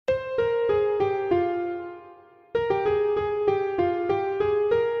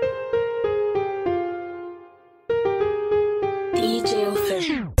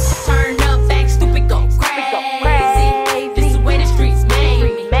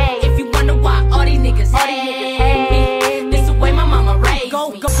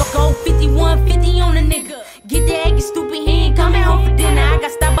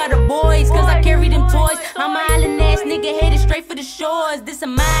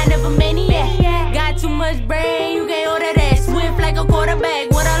kind of a maniac. Got too much brain, you can't order that. Swift like a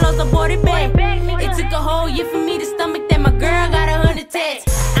quarterback, what I lost, I bought it back. It took a whole year for me to stomach that my girl got 100 tats.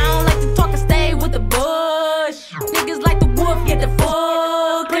 I don't like to talk, I stay with the bush. Niggas like the wolf, get the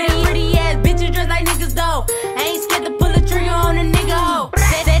fuck. Pretty ass bitches dressed like niggas though. I ain't scared to pull a trigger on a nigga hoe.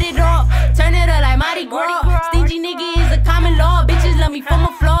 Set it off, turn it up like Mardi Gras. Stingy nigga is a common law. Bitches love me for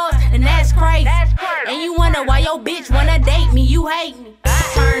my flaws, and that's crazy. And you wonder why your bitch wanna date me, you hate me.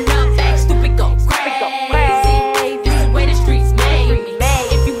 Turn up, act stupid, go crazy. This is the way the streets made me.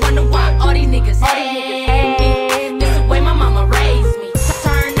 If you wonder why all these niggas hate me, this is the way my mama raised me.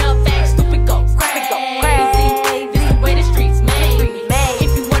 Turn up, act stupid, go crazy. This is the way the streets made me.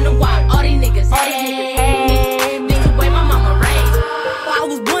 If you wonder why all these niggas hate me, this is the way my mama raised me. I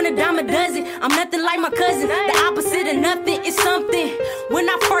was born a dime a dozen, I'm nothing like my cousin. The opposite of nothing is something. When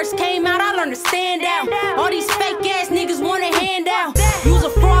I first came out, I learned to stand out. All these fake ass niggas want a handout. You's a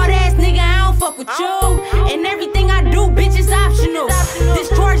fraud ass nigga, I don't fuck with you. And everything I do, bitch, is optional.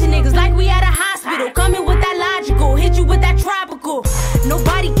 Discharging niggas like we at a hospital. Coming with that logical, hit you with that tropical.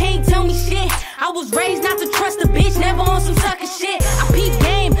 Nobody can't tell me shit. I was raised not to trust a bitch, never on some sucker shit. I peep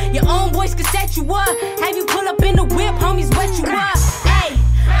game, your own boys can set you up. Have you pull up in the whip, homies wet you up. Hey,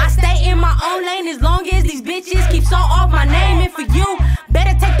 I stay in my own lane as long as these bitches keep salt off my name. And for you,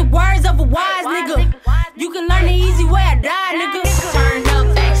 better take the words of a wise nigga. You can learn the easy way I die, nigga.